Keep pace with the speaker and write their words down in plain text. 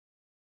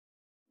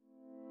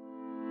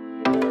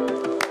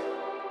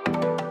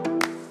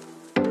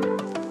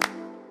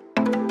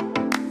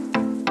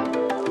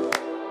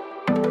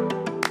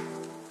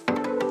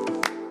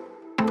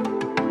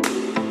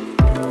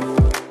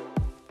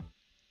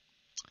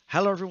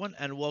Hello, everyone,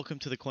 and welcome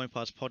to the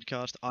coinpass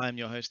podcast. I am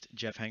your host,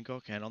 Jeff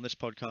Hancock, and on this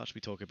podcast, we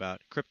talk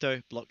about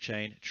crypto,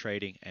 blockchain,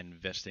 trading,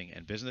 investing,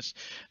 and business.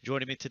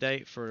 Joining me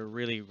today for a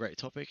really great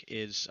topic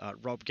is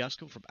Rob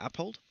Gaskell from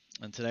Uphold.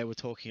 And today we're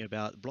talking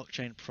about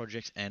blockchain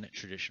projects and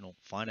traditional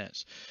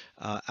finance.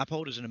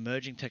 Uphold is an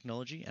emerging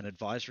technology and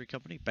advisory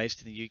company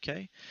based in the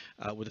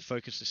UK with a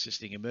focus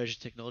assisting emerging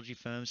technology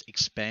firms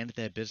expand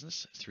their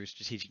business through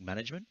strategic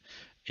management,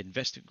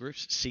 investment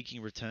groups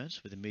seeking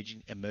returns with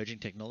emerging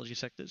technology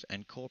sectors,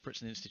 and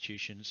corporates and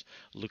institutions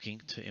looking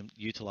to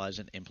utilize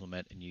and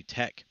implement new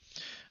tech.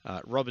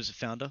 Rob is a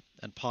founder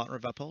and partner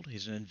of Uphold.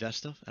 He's an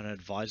investor and an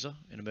advisor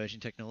in emerging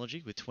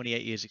technology with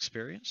 28 years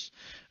experience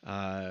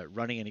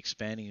running and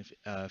expanding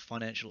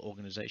financial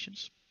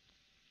organizations.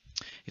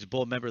 He's a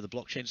board member of the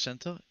Blockchain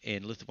Center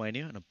in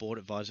Lithuania and a board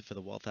advisor for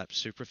the wealth app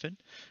Suprafin.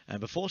 And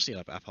before setting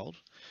up Uphold,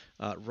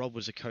 Rob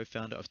was a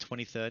co-founder of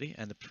 2030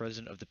 and the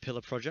president of the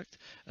Pillar Project,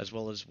 as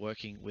well as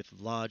working with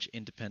large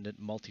independent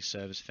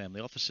multi-service family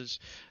offices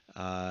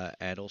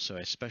and also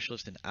a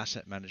specialist in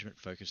asset management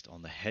focused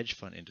on the hedge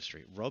fund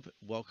industry. Rob,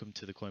 welcome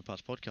to the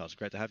CoinPass podcast.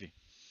 Great to have you.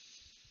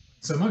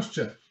 So much,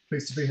 Jeff.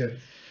 Pleased to be here.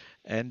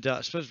 And I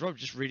suppose, Rob,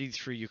 just reading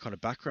through your kind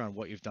of background,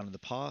 what you've done in the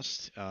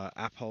past,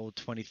 Uphold,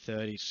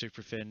 2030,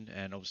 Suprafin,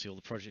 and obviously all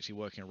the projects you're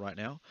working on right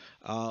now.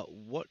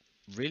 What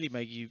really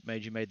made you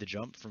the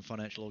jump from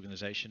financial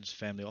organizations,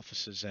 family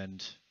offices,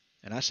 and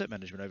asset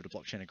management over to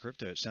blockchain and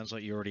crypto? It sounds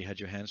like you already had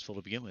your hands full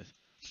to begin with.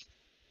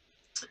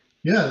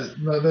 Yeah,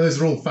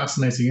 those are all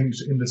fascinating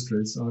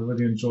industries. I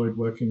really enjoyed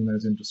working in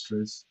those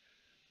industries.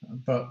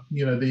 But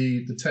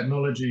the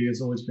technology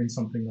has always been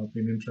something I've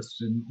been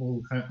interested in.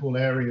 All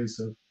areas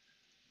of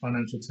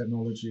financial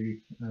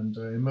technology and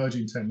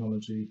emerging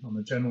technology on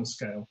a general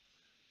scale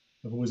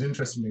have always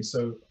interested me.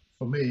 So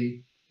for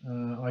me,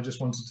 I just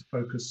wanted to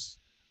focus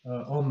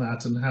on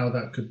that and how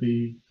that could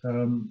be,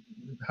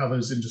 how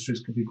those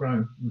industries could be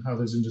grown and how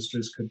those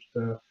industries could,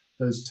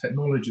 those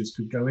technologies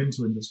could go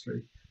into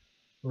industry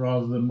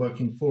rather than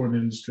working for an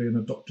industry and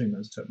adopting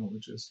those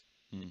technologies.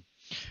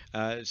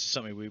 It's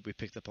something we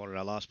picked up on in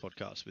our last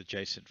podcast with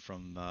Jason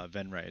from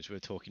Venraise. We were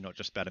talking not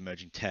just about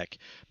emerging tech,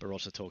 but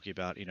also talking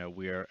about,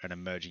 we're an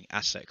emerging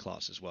asset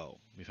class as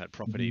well. We've had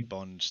property,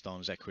 bonds,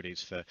 stocks,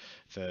 equities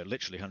for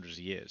literally hundreds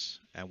of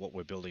years. And what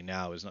we're building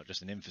now is not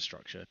just an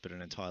infrastructure, but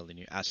an entirely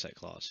new asset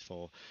class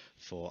for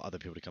other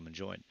people to come and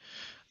join.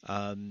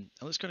 And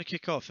let's kind of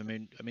kick off. I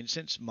mean,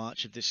 since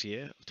March of this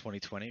year,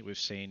 2020, we've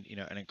seen,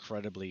 an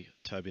incredibly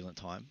turbulent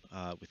time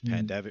with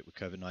pandemic, with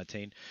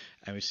COVID-19,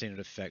 and we've seen it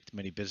affect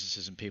many businesses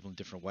and people in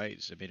different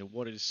ways. I mean,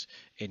 what is,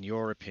 in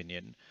your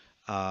opinion,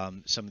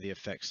 some of the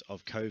effects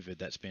of COVID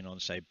that's been on,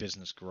 say,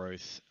 business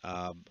growth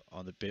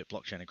on the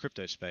blockchain and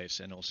crypto space,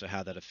 and also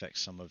how that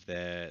affects some of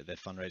their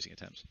fundraising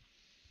attempts?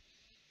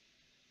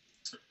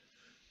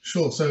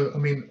 Sure. So,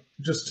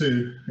 just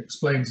to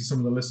explain to some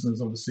of the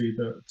listeners, obviously,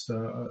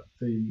 that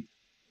the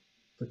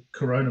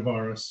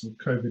coronavirus or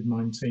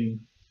COVID-19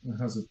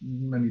 has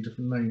many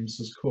different names,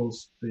 has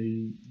caused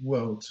the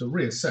world to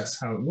reassess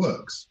how it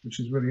works, which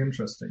is really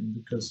interesting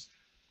because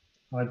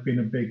I've been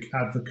a big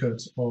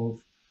advocate of,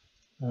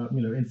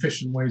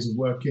 efficient ways of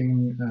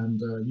working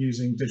and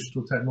using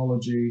digital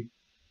technology.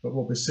 But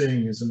what we're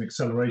seeing is an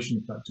acceleration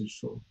of that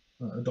digital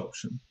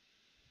adoption.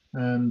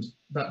 And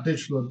that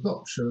digital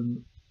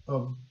adoption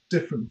of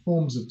different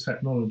forms of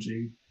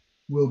technology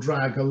will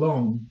drag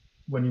along.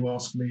 When you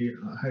ask me,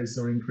 is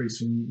there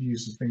increasing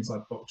use of things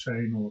like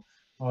blockchain, or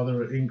are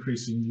there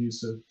increasing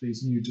use of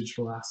these new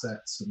digital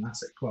assets and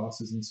asset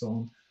classes and so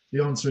on?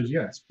 The answer is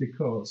yes,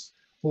 because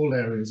all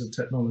areas of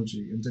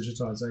technology and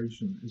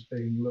digitization is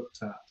being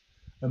looked at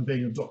and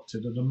being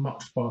adopted at a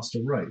much faster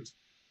rate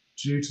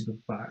due to the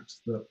fact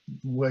that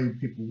the way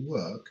people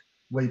work,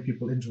 the way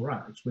people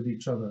interact with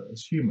each other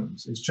as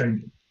humans is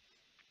changing.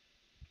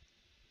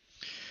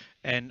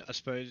 And I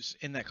suppose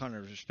in that kind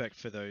of respect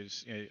for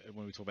those,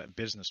 when we talk about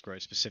business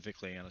growth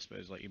specifically, and I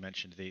suppose like you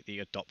mentioned, the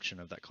adoption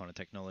of that kind of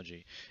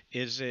technology,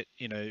 is it,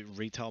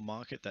 retail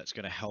market that's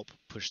going to help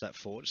push that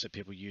forward? So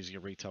people using a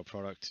retail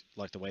product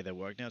like the way they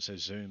work now. So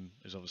Zoom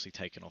is obviously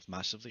taken off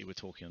massively. We're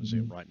talking on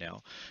Zoom right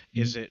now.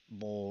 Is it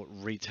more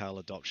retail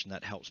adoption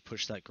that helps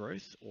push that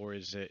growth, or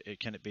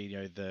can it be,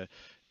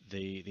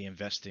 the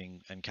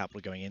investing and capital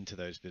going into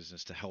those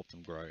businesses to help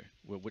them grow?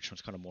 Which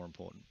one's kind of more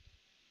important?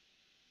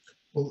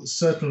 Well,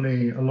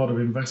 certainly a lot of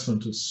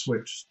investment has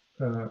switched,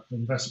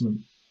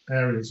 investment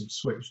areas have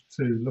switched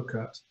to look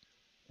at,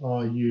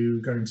 are you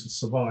going to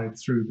survive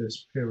through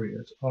this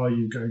period? Are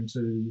you going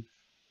to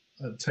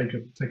take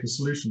a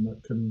solution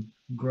that can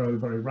grow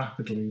very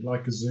rapidly,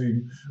 like a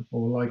Zoom,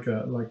 or like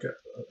a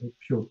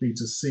pure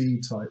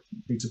B2C type,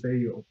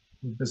 B2B, or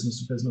business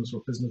to business,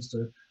 or business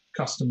to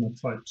customer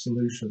type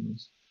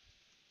solutions?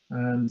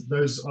 And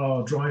those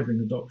are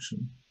driving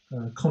adoption.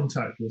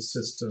 Contactless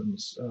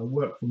systems,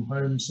 work from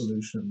home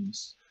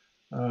solutions,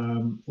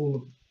 all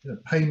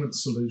of payment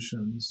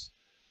solutions.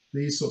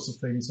 These sorts of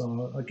things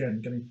are,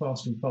 again, getting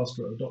faster and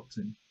faster at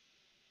adopting.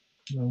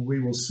 We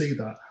will see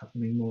that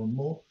happening more and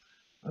more.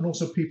 And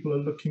also people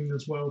are looking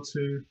as well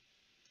to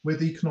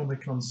with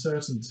economic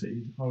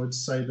uncertainty, I would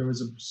say there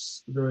is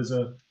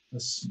a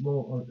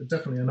small,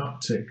 definitely an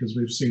uptick as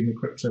we've seen the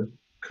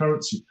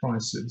cryptocurrency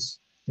prices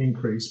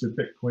increase, with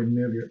Bitcoin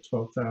nearly at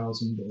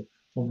 12,000 or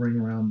hovering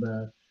around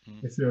there,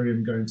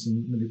 Ethereum going to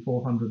nearly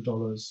 $400,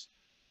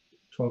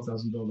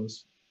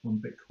 $12,000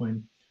 on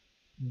Bitcoin.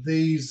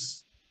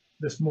 There's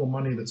more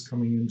money that's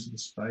coming into the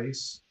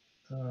space.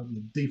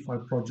 DeFi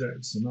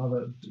projects and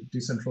other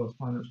decentralized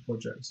finance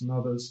projects and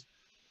others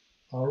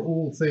are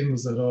all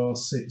things that are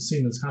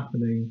seen as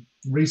happening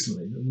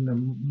recently.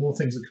 More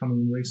things are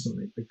coming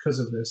recently because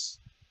of this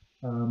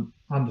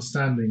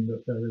understanding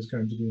that there is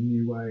going to be a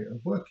new way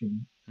of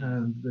working.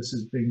 And this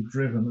is being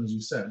driven, as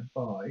you said,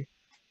 by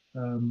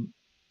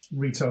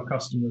retail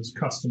customers,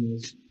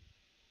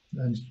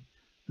 and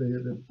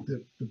the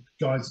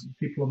guys,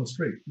 people on the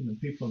street,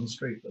 people on the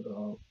street that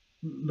are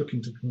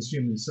looking to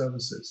consume these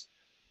services,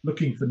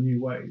 looking for new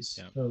ways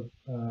of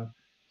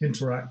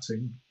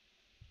interacting,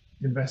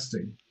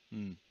 investing.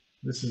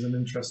 This is an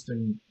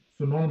interesting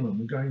phenomenon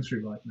we're going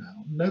through right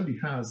now. Nobody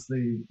has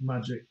the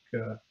magic,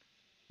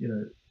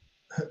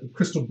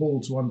 crystal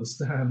ball to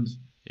understand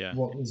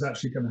what is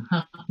actually going to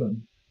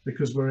happen,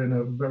 because we're in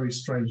a very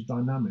strange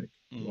dynamic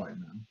right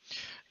now.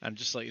 And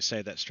just like you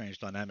say, that strange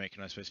dynamic,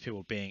 and I suppose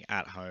people being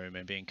at home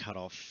and being cut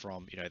off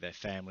from, their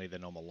family, their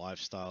normal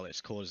lifestyle,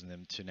 it's causing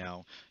them to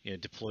now,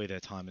 deploy their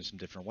time in some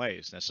different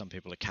ways. Now, some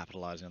people are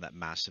capitalizing on that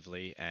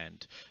massively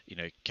and,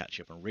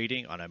 catching up on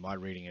reading. I know my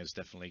reading has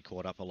definitely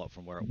caught up a lot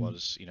from where it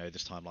was,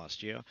 this time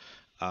last year.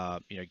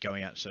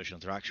 Going out social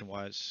interaction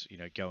wise,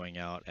 going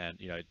out and,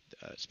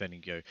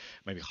 spending,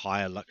 maybe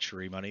higher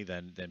luxury money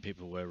than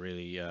people were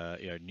really,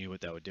 knew what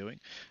they were doing.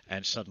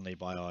 And suddenly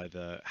by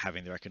either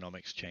having their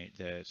economics change,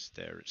 their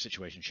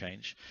situation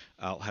change,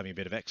 having a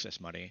bit of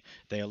excess money,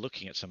 they are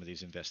looking at some of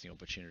these investing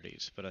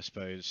opportunities. But I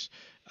suppose,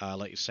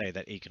 like you say,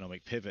 that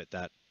economic pivot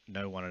that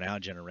no one in our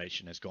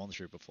generation has gone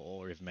through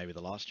before, or even maybe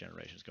the last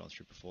generation has gone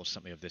through before,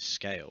 something of this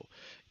scale,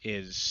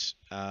 is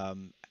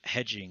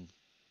hedging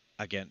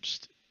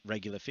against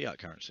regular fiat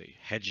currency,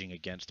 hedging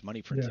against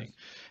money printing,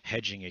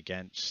 hedging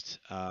against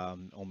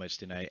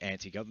almost in a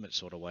anti-government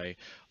sort of way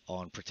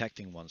on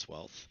protecting one's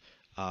wealth,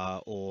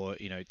 or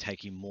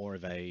taking more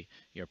of a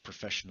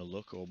professional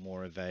look, or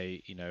more of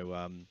a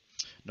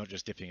not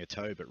just dipping a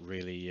toe, but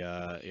really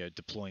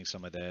deploying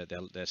some of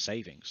their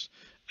savings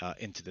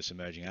into this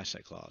emerging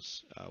asset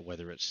class,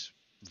 whether it's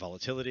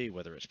volatility,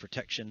 whether it's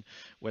protection,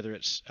 whether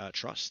it's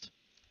trust.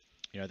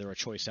 There are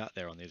choice out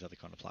there on these other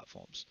kind of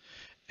platforms.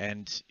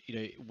 And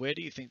where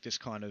do you think this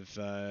kind of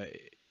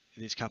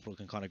this capital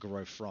can kind of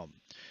grow from?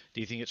 Do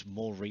you think it's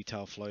more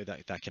retail flow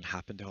that can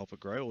happen to help it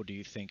grow, or do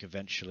you think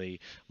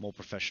eventually more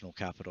professional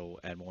capital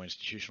and more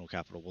institutional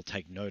capital will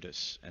take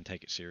notice and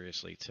take it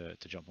seriously to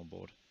jump on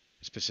board,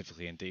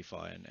 specifically in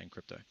DeFi and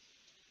crypto?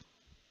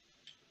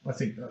 I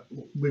think that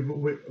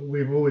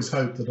we've always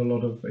hoped that a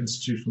lot of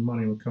institutional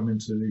money will come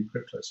into the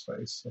crypto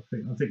space. I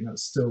think that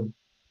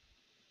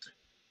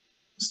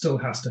still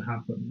has to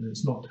happen.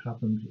 It's not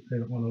happened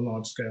on a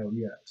large scale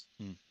yet.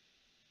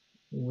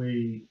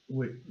 The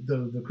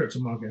crypto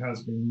market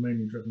has been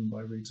mainly driven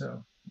by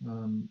retail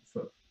in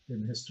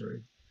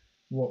history.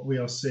 What we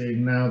are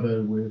seeing now,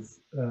 though, with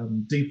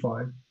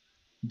DeFi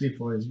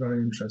is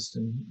very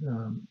interesting.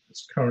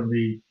 It's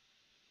currently,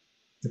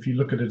 if you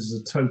look at it as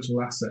a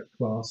total asset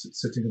class, it's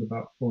sitting at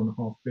about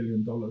 $4.5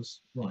 billion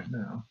right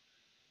now.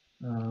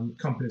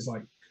 Companies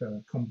like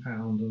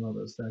Compound and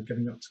others, they're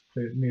getting up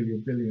to nearly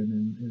 $1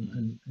 billion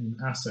in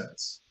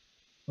assets.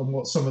 And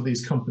what some of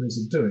these companies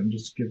are doing,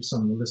 just to give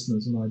some of the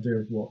listeners an idea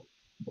of what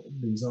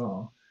these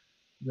are,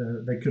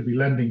 they could be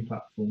lending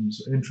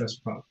platforms,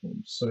 interest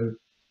platforms. So,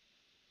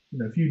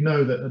 if you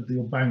know that at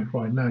your bank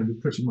right now,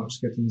 you're pretty much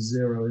getting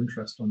zero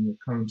interest on your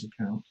current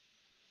account,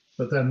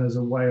 but then there's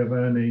a way of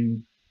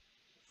earning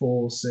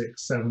 4,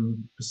 6,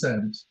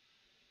 7%,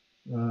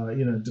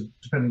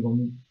 depending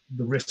on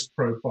the risk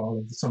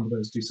profile of some of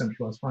those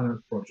decentralized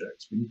finance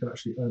projects, but you could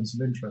actually earn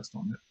some interest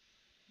on it.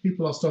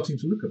 People are starting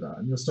to look at that,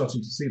 and you're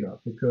starting to see that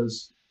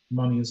because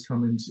money has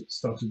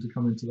started to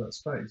come into that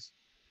space.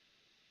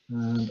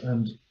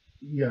 And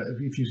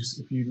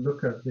if you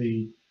look at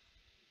the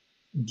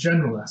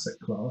general asset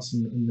class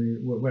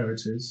and where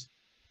it is,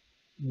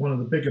 one of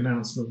the big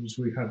announcements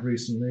we had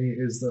recently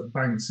is that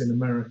banks in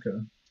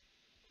America,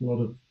 a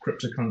lot of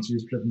cryptocurrency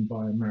is driven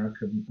by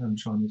American and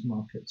Chinese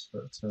markets,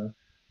 but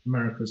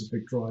America is a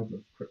big driver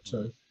of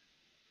crypto.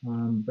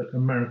 But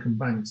American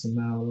banks are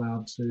now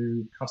allowed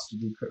to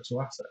custody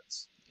crypto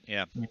assets.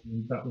 Yeah.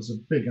 And that was a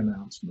big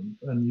announcement,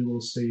 and you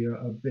will see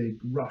a big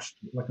rush,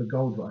 like a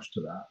gold rush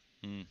to that.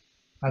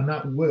 And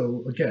that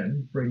will,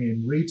 again, bring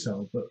in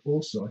retail, but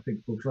also I think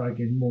will drag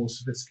in more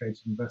sophisticated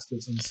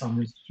investors and some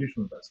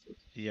institutional investors.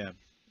 Yeah.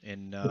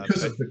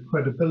 Because of the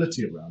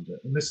credibility around it.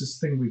 And this is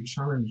the thing we've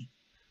challenged.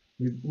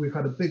 We've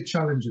had a big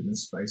challenge in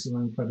this space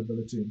around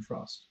credibility and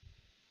trust.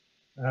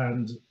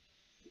 And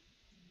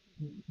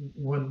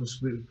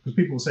because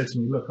people say to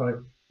me, look, I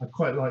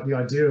quite like the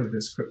idea of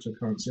this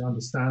cryptocurrency. I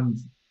understand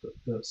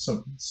that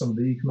some of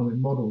the economic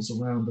models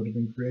around that have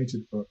been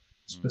created for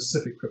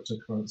specific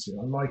cryptocurrency.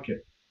 I like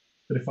it,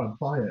 but if I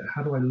buy it,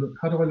 how do I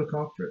look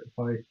after it?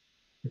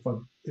 If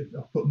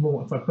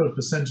I put a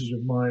percentage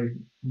of my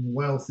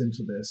wealth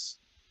into this,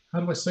 how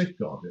do I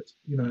safeguard it?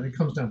 And it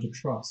comes down to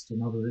trust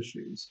and other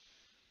issues.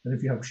 And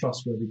if you have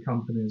trustworthy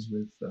companies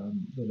with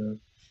that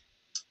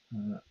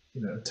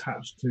are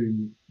attached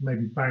to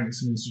maybe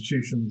banks and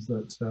institutions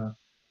that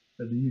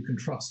you can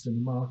trust in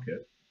the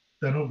market,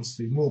 then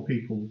obviously more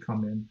people will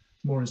come in,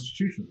 more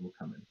institutions will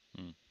come in.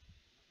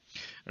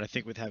 And I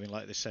think with having,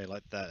 like they say,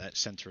 like that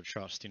center of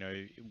trust,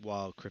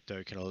 while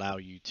crypto can allow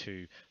you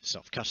to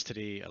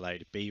self-custody, allow you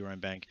to be your own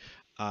bank,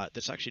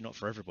 that's actually not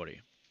for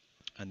everybody.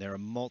 And there are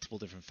multiple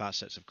different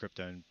facets of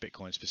crypto, and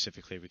Bitcoin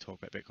specifically, if we talk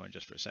about Bitcoin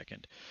just for a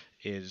second,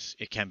 is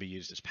it can be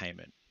used as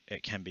payment.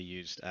 It can be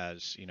used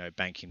as,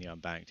 banking the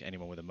unbanked.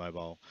 Anyone with a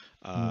mobile,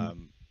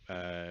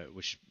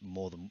 which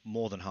more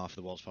than half of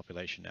the world's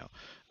population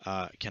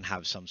now, can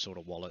have some sort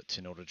of wallet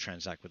in order to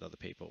transact with other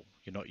people.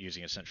 You're not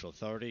using a central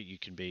authority. You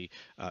can be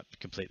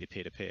completely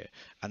peer-to-peer,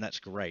 and that's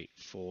great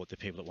for the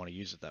people that want to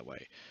use it that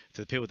way.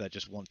 For the people that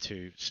just want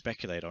to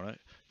speculate on it,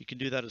 you can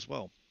do that as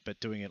well,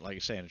 but doing it, like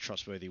you say, in a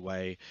trustworthy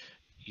way.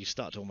 You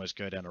start to almost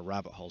go down a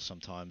rabbit hole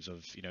sometimes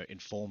of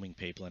informing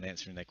people and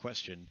answering their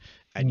question,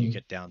 and you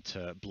get down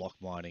to block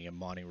mining and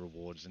mining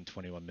rewards and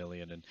 21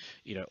 million, and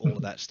all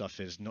of that stuff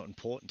is not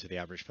important to the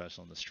average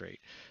person on the street.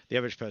 The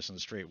average person on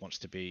the street wants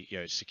to be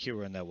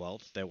secure in their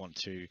wealth. They want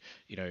to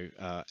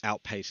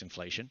outpace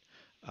inflation,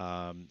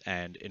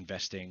 and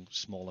investing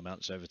small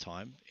amounts over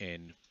time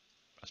in,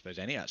 I suppose,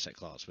 any asset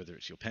class, whether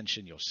it's your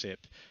pension, your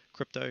SIP,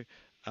 crypto,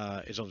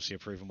 is obviously a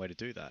proven way to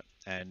do that.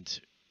 And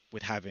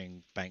with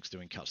having banks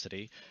doing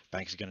custody,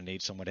 banks are going to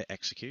need somewhere to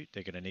execute.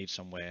 They're going to need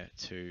somewhere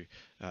to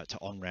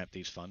on-ramp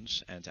these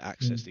funds and to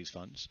access these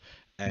funds.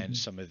 And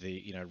some of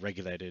the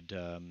regulated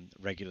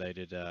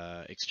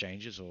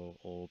exchanges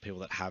or people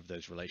that have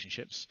those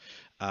relationships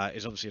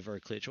is obviously a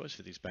very clear choice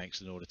for these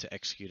banks in order to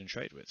execute and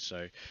trade with.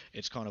 So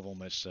it's kind of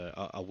almost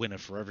a winner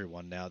for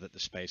everyone now that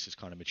the space is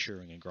kind of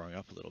maturing and growing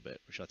up a little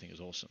bit, which I think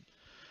is awesome.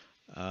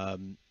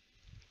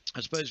 I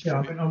suppose.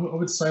 Yeah, I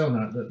would say on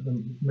that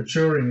the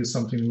maturing is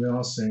something we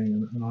are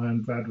seeing, and I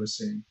am glad we're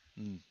seeing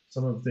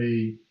some of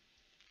the.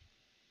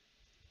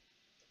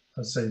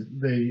 I'd say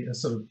the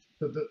sort of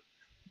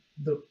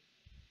the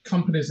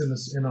companies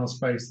in our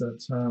space that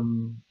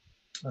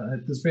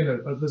there's been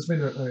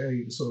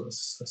a sort of a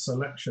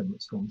selection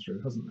that's gone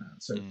through, hasn't there?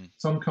 So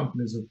some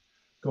companies have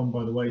gone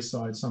by the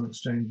wayside. Some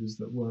exchanges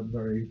that weren't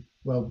very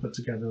well put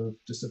together have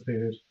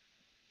disappeared.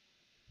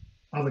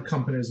 Other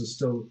companies are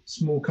still,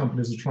 small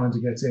companies are trying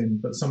to get in,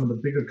 but some of the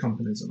bigger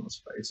companies in our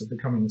space are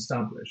becoming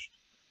established.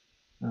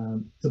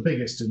 The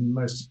biggest and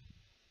most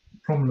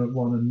prominent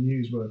one and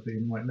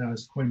newsworthy right now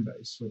is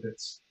Coinbase, with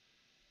its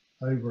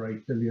over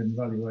 8 billion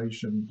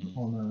valuation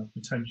on a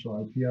potential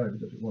IPO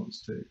that it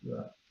wants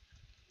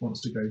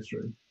to go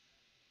through.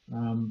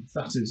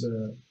 That is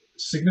a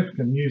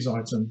significant news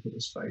item for the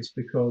space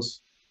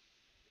because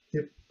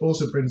it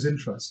also brings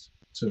interest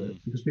to it,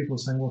 because people are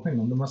saying, well, hang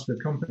on, there must be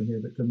a company here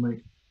that can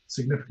make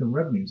significant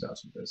revenues out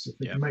of this. If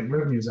they can make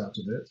revenues out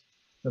of it,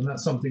 then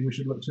that's something we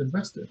should look to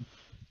invest in.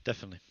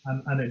 Definitely.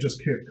 And it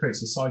just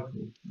creates a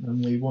cycle,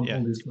 and we want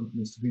all these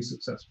companies to be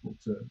successful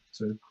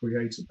to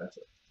create a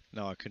better.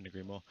 No, I couldn't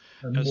agree more.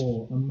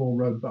 And more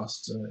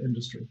robust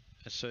industry.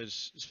 So I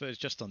suppose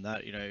just on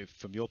that,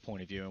 from your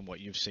point of view and what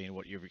you've seen,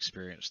 what you've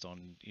experienced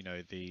on,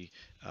 on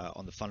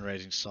the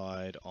fundraising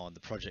side, on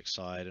the project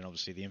side, and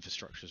obviously the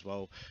infrastructure as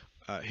well,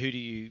 who do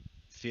you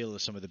feel are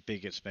some of the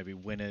biggest maybe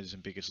winners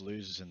and biggest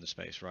losers in the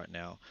space right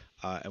now,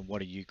 and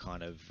what are you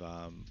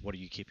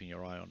keeping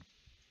your eye on?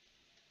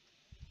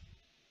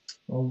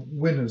 Well,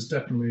 winners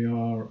definitely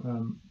are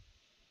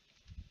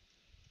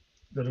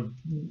that have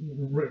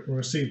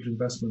received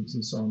investments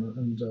and so on,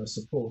 and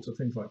support of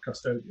things like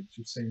custodians.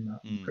 You've seen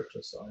that on the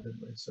crypto side,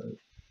 anyway. So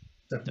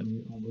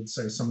definitely, I would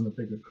say some of the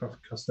bigger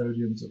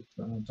custodians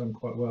have done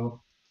quite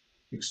well.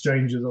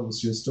 Exchanges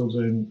obviously are still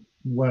doing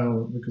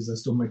well because they're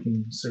still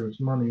making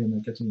serious money and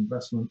they're getting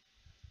investment.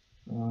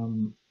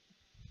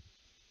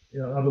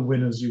 Other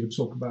winners you would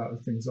talk about are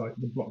things like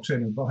the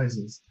blockchain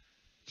advisors.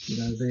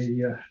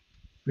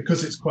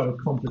 Because it's quite a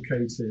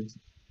complicated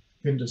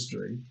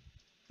industry,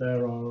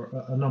 there are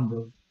a number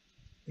of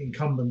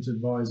incumbent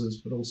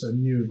advisors, but also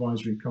new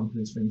advisory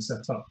companies being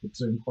set up that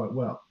are doing quite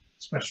well,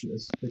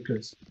 specialists,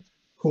 because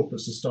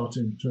corporates are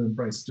starting to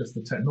embrace just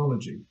the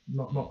technology,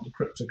 not the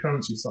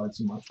cryptocurrency side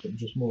so much, but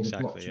just more the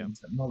blockchain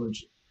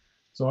technology.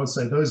 So I'd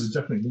say those are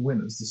definitely the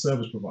winners, the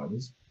service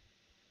providers.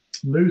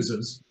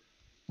 Losers,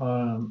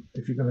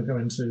 if you're going to go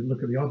into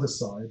look at the other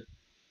side,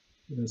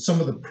 some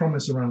of the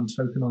promise around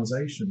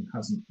tokenization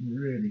hasn't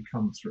really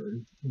come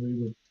through.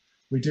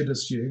 We did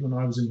assume, and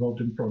I was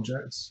involved in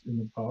projects in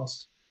the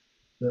past,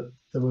 that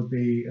there would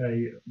be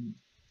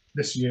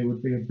this year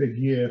would be a big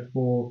year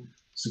for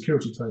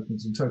security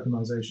tokens and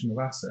tokenization of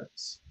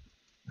assets.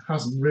 It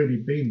hasn't really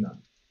been that.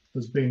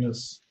 There's been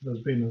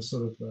a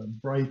sort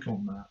of break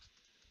on that,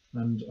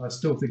 and I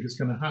still think it's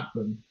going to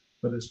happen,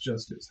 but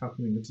it's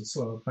happening at a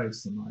slower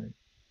pace than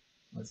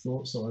I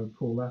thought, so I would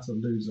call that a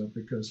loser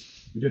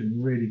because we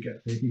didn't really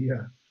get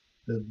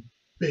the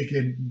big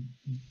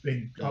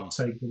Mm.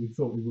 uptake that we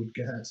thought we would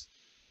get.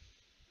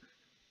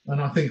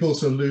 And I think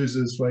also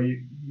losers where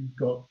you've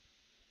got,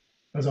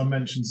 as I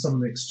mentioned, some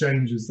of the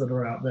exchanges that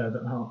are out there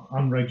that are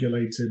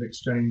unregulated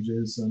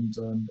exchanges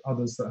and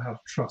others that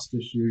have trust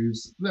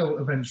issues. They'll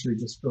eventually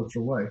just filter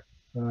away.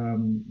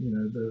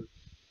 The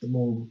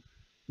more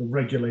the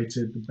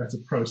regulated, the better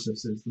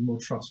processes, the more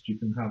trust you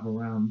can have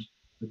around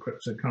the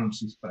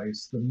cryptocurrency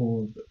space, the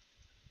more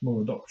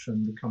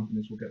adoption, the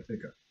companies will get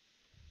bigger.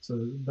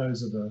 So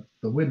those are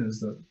the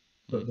winners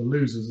but the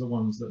losers are the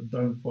ones that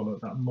don't follow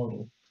that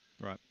model.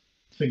 Right.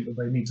 Think that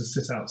they need to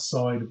sit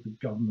outside of the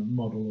government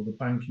model or the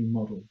banking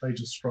model. They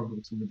just struggle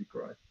to really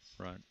grow.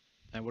 Right.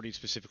 And what are you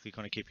specifically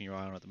kind of keeping your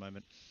eye on at the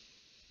moment?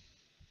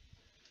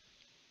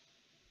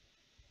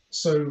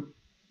 So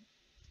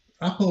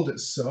Apple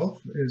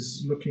itself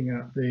is looking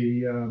at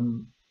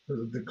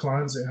the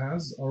clients it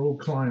has are all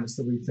clients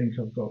that we think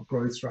have got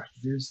growth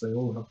strategies. They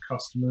all have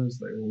customers.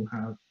 They all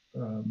have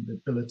the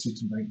ability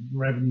to make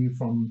revenue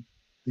from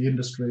the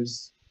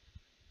industries.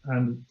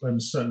 And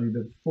certainly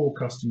the 4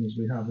 customers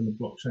we have in the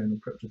blockchain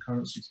and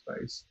cryptocurrency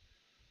space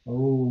are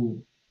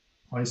all,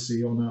 I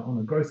see, on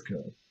a growth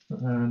curve.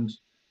 And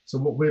so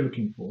what we're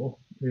looking for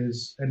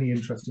is any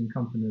interesting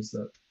companies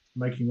that are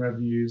making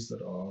revenues,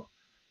 that are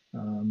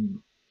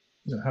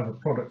have a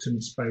product in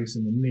a space,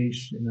 in a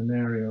niche, in an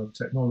area of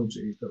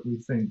technology that we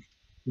think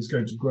is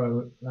going to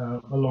grow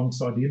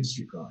alongside the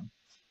industry growing.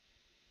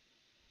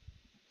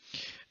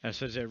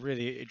 So it's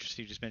really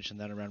interesting you just mentioned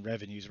that around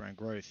revenues, around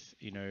growth.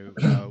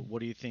 What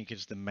do you think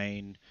is the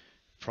main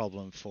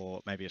problem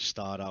for maybe a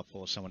startup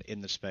or someone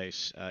in the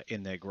space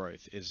in their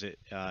growth? Is it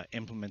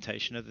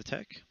implementation of the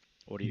tech,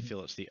 or do you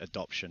feel it's the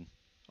adoption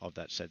of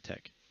that said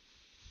tech?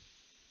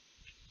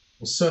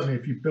 Well, certainly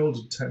if you build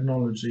a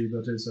technology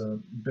that is a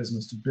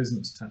business to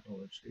business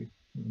technology,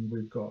 and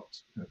we've got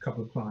a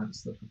couple of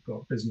clients that have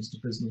got business to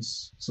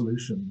business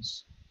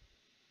solutions,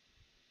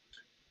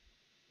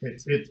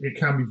 it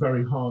can be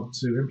very hard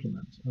to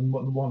implement. And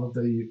one of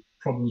the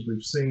problems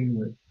we've seen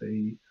with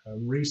the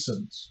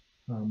recent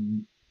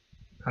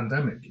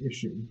pandemic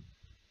issue,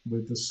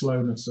 with the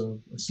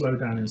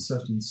slowdown in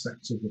certain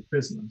sectors of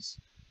business,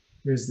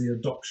 is the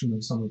adoption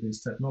of some of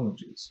these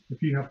technologies.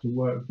 If you have to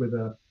work with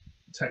a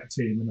tech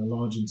team in a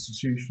large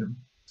institution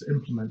to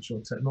implement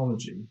your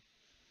technology,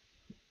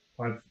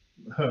 I've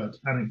heard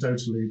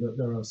anecdotally that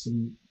there are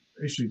some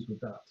issues with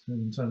that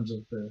in terms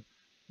of the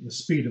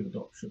speed of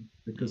adoption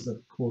because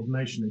of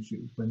coordination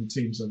issues when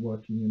teams are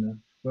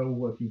we're all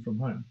working from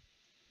home.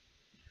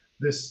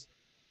 This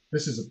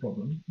is a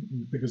problem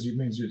because it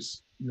means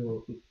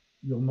you're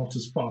not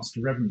as fast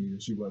to revenue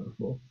as you were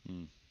before.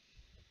 Mm.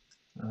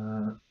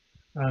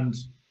 And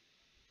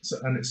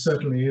it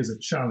certainly is a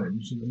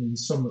challenge. I mean,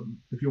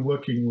 if you're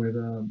working with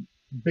a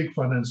big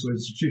financial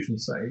institution,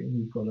 say, and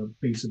you've got a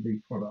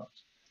B2B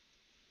product,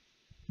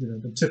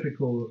 the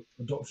typical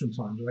adoption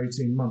times are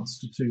 18 months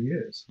to 2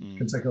 years. It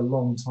can take a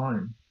long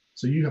time.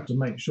 So you have to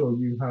make sure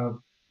you have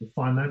the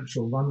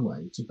financial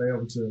runway to be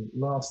able to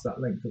last that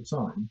length of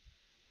time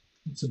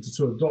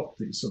to adopt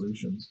these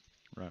solutions.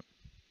 Right.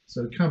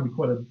 So it can be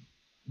quite a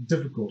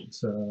difficult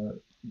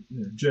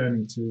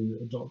journey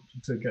to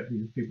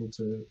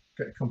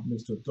get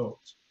companies to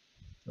adopt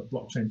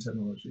blockchain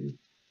technology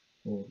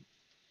or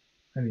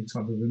any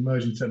type of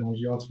emerging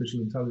technology.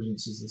 Artificial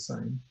intelligence is the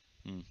same.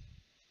 Mm.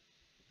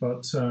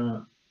 But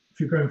if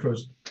you're going for a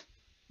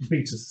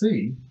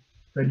B2C,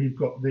 then you've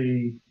got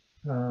the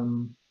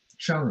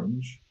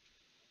challenge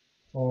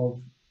of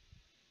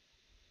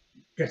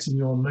getting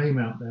your name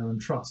out there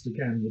and trust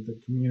again with the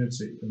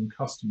community and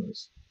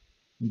customers,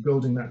 and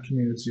building that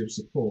community of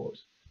support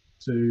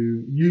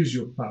to use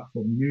your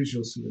platform, use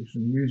your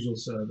solution, use your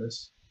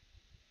service,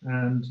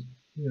 and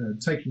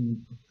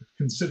taking a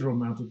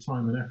considerable amount of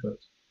time and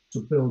effort to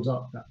build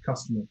up that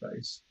customer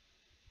base.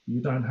 You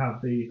don't have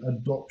the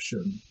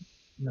adoption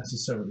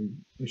necessarily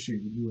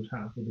issue that you would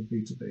have with a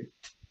B2B.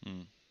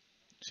 Mm.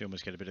 So you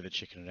almost get a bit of a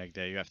chicken and egg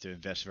there. You have to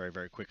invest very,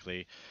 very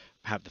quickly,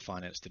 have the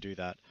finance to do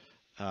that,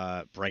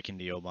 break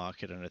into your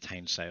market and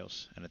attain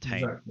sales and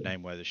attain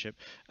name worthership.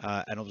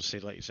 And obviously,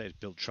 like you say,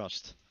 build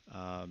trust.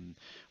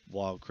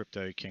 While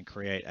crypto can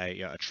create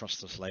a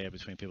trustless layer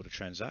between people to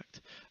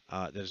transact,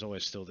 there's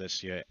always still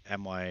this,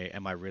 am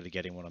I really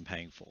getting what I'm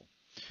paying for?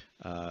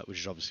 Which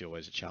is obviously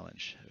always a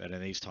challenge. And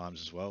in these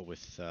times as well,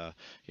 with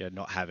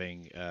not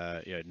having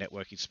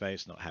networking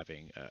space, not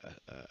having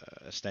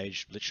a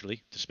stage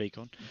literally to speak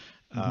on,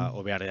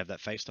 or be able to have that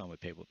FaceTime with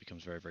people, it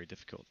becomes very, very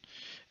difficult.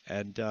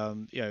 And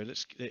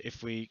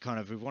if we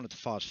wanted to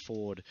fast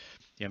forward,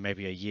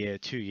 maybe a year,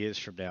 2 years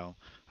from now,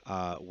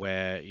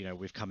 where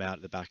we've come out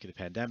at the back of the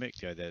pandemic,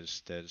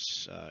 there's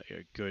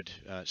good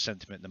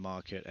sentiment in the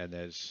market, and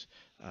there's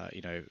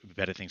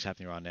better things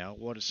happening around now.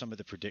 What are some of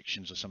the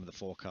predictions or some of the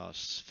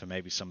forecasts for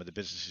maybe some of the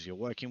businesses you're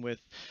working with,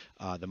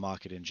 the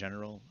market in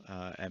general,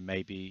 and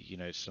maybe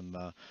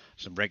some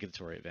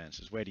regulatory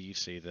advances? Where do you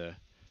see the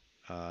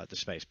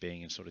space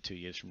being in sort of 2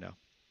 years from now?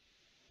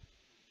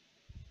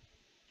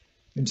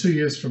 In 2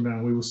 years from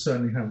now, we will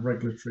certainly have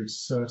regulatory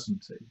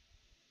certainty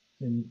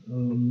in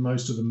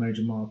most of the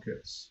major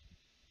markets.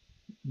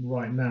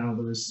 Right now,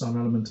 there is some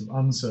element of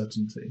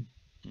uncertainty.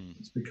 Mm.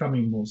 It's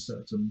becoming more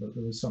certain, but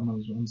there is some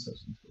element of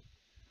uncertainty.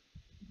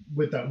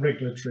 With that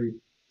regulatory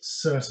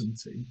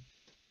certainty,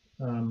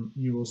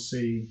 you will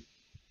see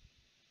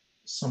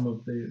some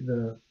of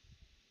the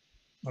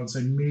I'd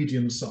say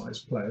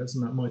medium-sized players,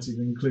 and that might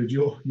even include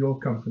your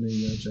company,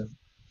 Jeff,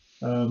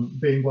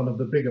 being one of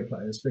the bigger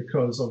players,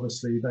 because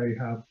obviously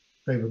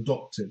they've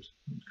adopted,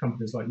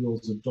 companies like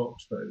yours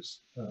adopt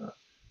those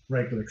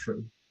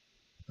regulatory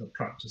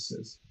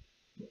practices,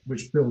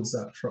 which builds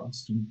that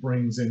trust and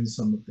brings in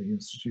some of the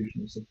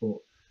institutional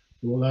support.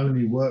 We will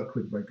only work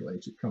with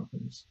regulated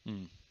companies.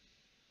 Mm.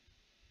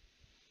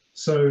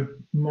 So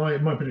my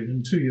prediction,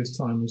 in 2 years'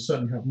 time, we'll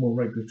certainly have more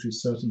regulatory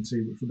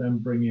certainty, which will then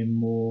bring in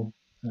more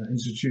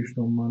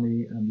institutional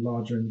money and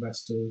larger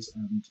investors,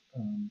 and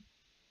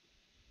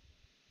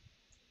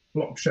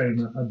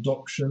blockchain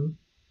adoption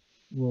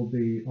will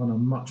be on a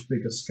much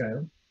bigger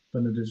scale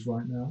than it is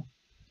right now.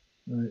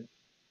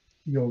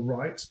 You're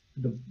right.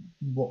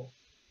 What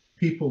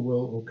people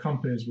will, or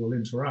companies will,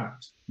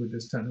 interact with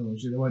this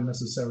technology, they won't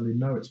necessarily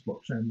know it's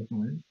blockchain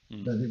behind. I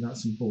don't think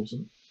that's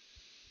important.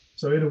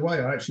 So in a way,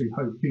 I actually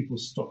hope people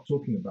stop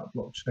talking about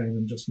blockchain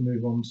and just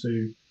move on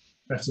to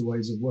better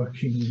ways of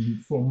working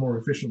and for more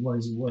efficient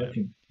ways of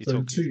working. Yeah. So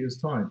in 2 years'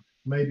 time,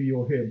 maybe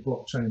you'll hear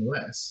blockchain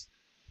less,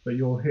 but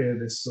you'll hear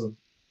this sort of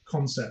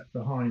concept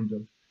behind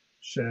of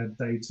shared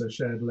data,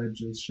 shared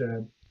ledgers,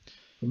 shared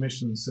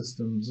permission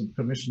systems and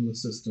permissionless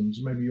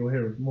systems. Maybe you'll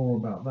hear more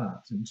about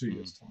that in 2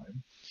 years'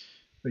 time.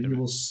 But you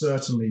will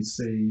certainly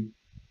see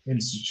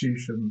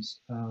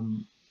institutions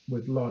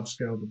with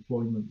large-scale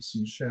deployments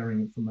and sharing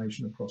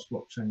information across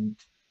blockchain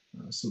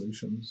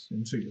solutions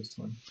in 2 years'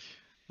 time.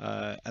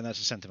 And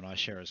that's a sentiment I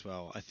share as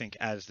well. I think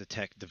as the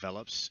tech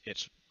develops,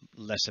 it's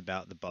less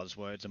about the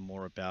buzzwords and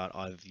more about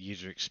either the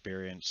user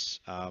experience,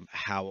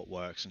 how it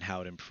works and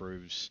how it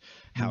improves,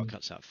 how it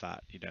cuts out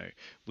fat.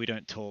 We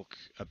don't talk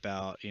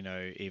about,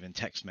 even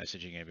text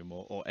messaging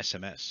anymore or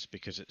SMS,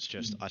 because it's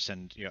just I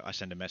send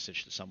a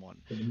message to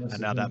someone, and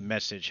now that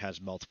message has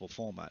multiple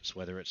formats,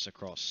 whether it's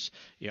across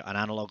an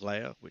analog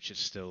layer, which is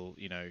still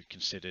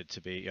considered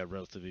to be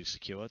relatively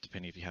secure,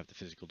 depending if you have the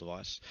physical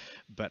device,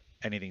 but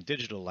anything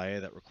digital layer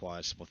that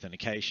requires some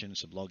authentication,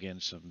 some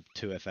login, some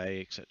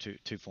 2FA,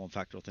 two form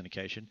factor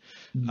authentication,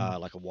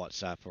 like a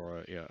WhatsApp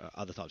or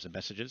other types of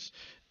messages.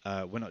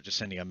 We're not just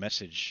sending a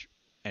message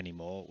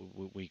anymore.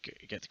 We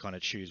get to kind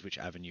of choose which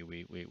avenue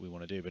we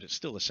want to do, but it's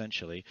still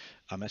essentially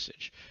a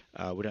message.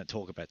 We don't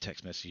talk about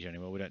text messaging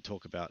anymore. We don't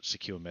talk about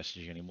secure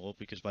messaging anymore,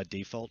 because by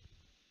default,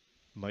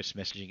 most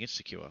messaging is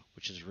secure,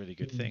 which is a really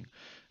good thing.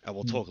 And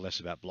we'll talk less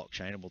about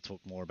blockchain, and we'll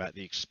talk more about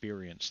the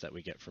experience that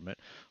we get from it,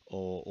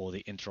 or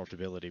the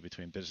interoperability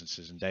between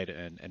businesses and data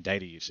and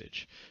data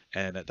usage.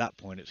 And at that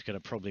point, it's going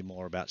to probably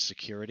more about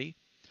security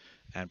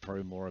and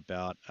probably more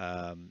about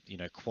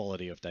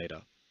quality of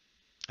data.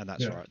 And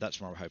that's right.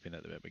 That's where I'm hoping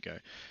that we go.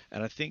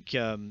 And I think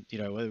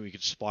whether we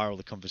could spiral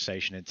the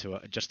conversation into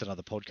just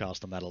another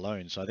podcast on that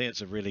alone. So I think it's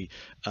a really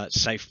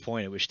safe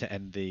point at which to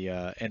end the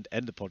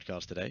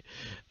podcast today.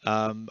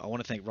 I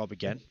want to thank Rob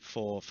again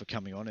for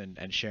coming on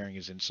and sharing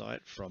his insight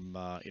from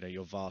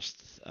your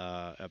vast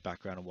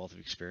background and wealth of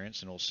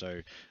experience, and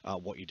also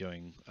what you're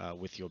doing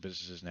with your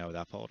businesses now with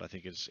Appold. I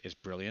think is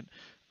brilliant.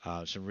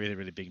 Some really,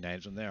 really big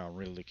names on there. I'm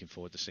really looking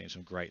forward to seeing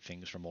some great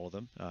things from all of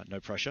them. No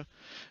pressure.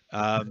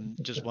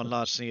 Just one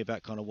last thing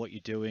about kind of what you're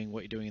doing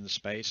in the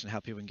space, and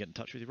how people can get in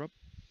touch with you, Rob.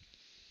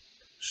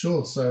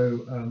 Sure. So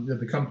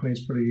the company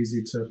is pretty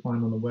easy to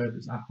find on the web.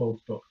 It's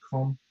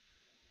appold.com.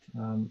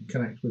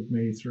 Connect with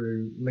me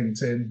through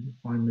LinkedIn.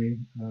 Find me,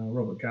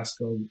 Robert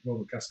Gaskell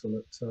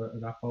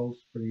at Appold.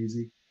 Pretty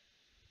easy.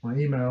 My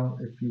email,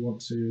 if you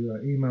want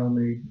to email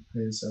me,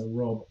 is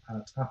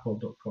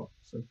rob@appold.com.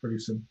 So pretty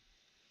simple.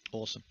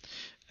 Awesome.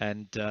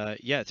 And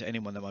to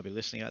anyone that might be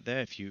listening out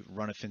there, if you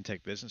run a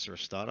fintech business or a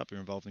startup,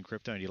 you're involved in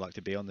crypto, and you'd like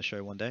to be on the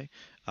show one day,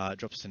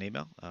 drop us an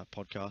email,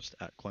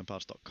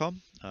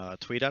 podcast@coinpass.com,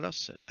 tweet at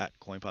us at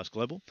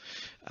coinpassglobal.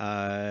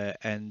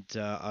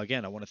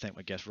 Again, I want to thank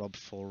my guest Rob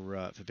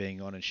for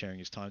being on and sharing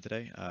his time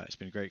today. It's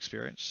been a great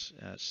experience.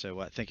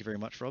 So thank you very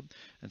much, Rob,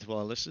 and to all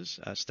our listeners,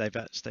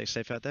 stay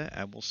safe out there,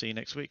 and we'll see you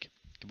next week.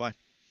 Goodbye.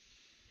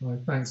 All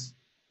right, thanks.